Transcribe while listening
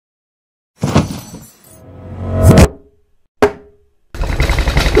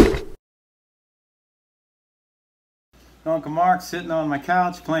Uncle Mark sitting on my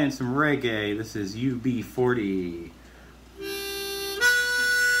couch playing some reggae. This is UB40.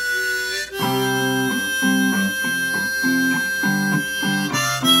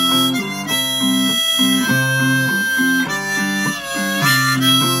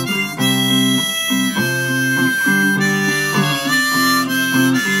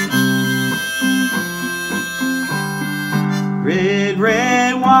 Red,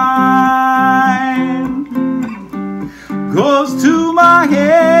 red wine goes to my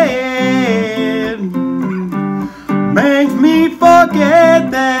head, makes me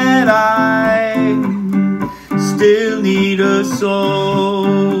forget that I still need a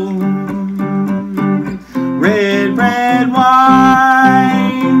soul. Red, red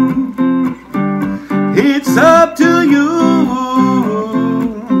wine, it's up to you.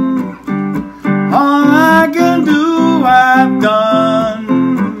 All I can do, I've done.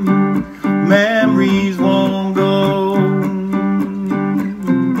 Memories won't go.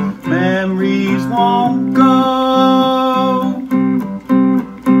 Memories won't go.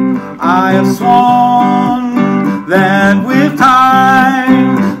 I have sworn that with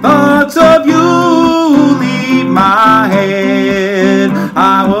time thoughts of you leave my head.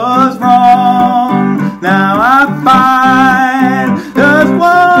 I was wrong, now I find just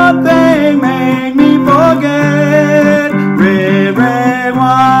one thing made me forget. Red, red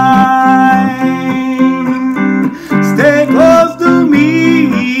wine, stay close to me.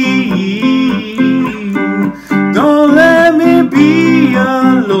 Don't let me be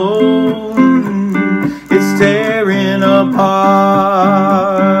alone. It's tearing apart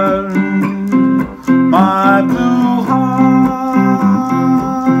my blue heart.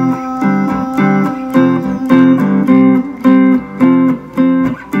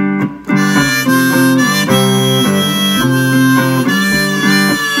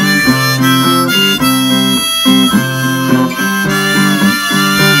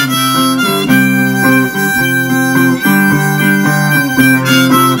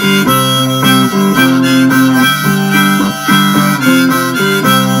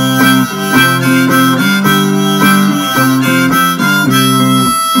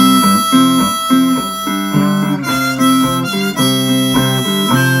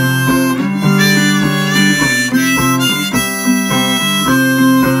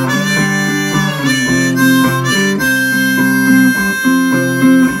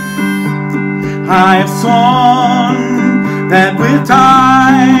 I have sworn that with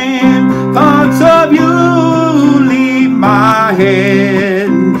time thoughts of you leave my head.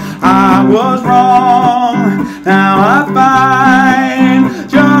 I was wrong, now I find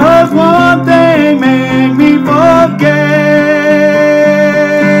just one thing made me forget.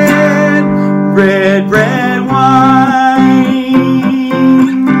 Red, red wine,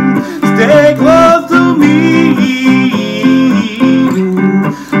 stay close to me.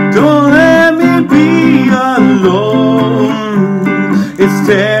 Don't let me be alone. It's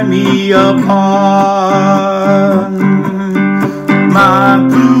tearing me apart. My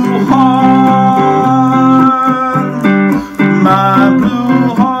blue heart, my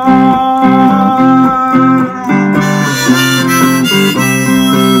blue heart.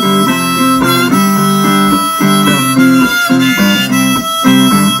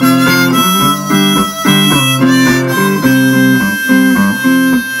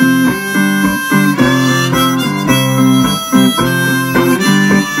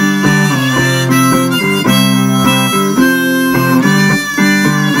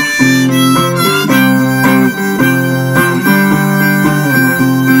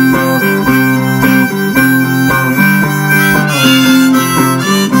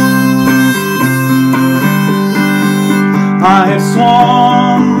 I have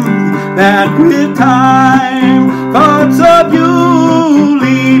sworn that with time thoughts of you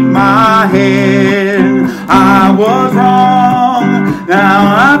leave my head. I was wrong, now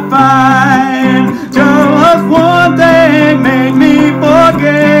I find just one thing made me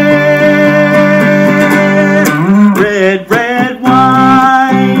forget. Red, red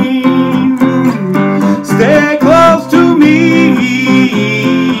wine, stay close to me.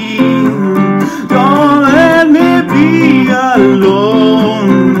 Don't let me be alone.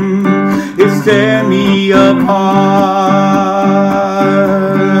 It's tearing me apart.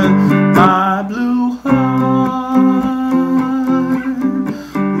 My blue heart,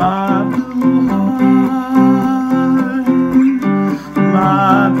 my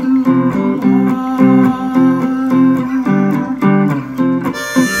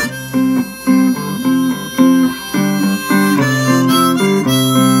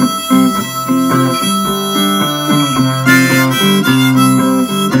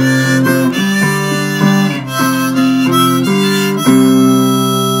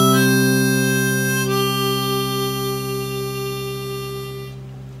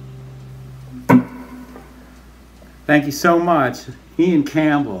Thank you so much. Ian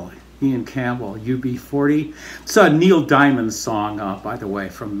Campbell, UB40. It's a Neil Diamond song, by the way,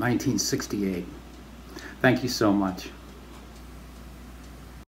 from 1968. Thank you so much.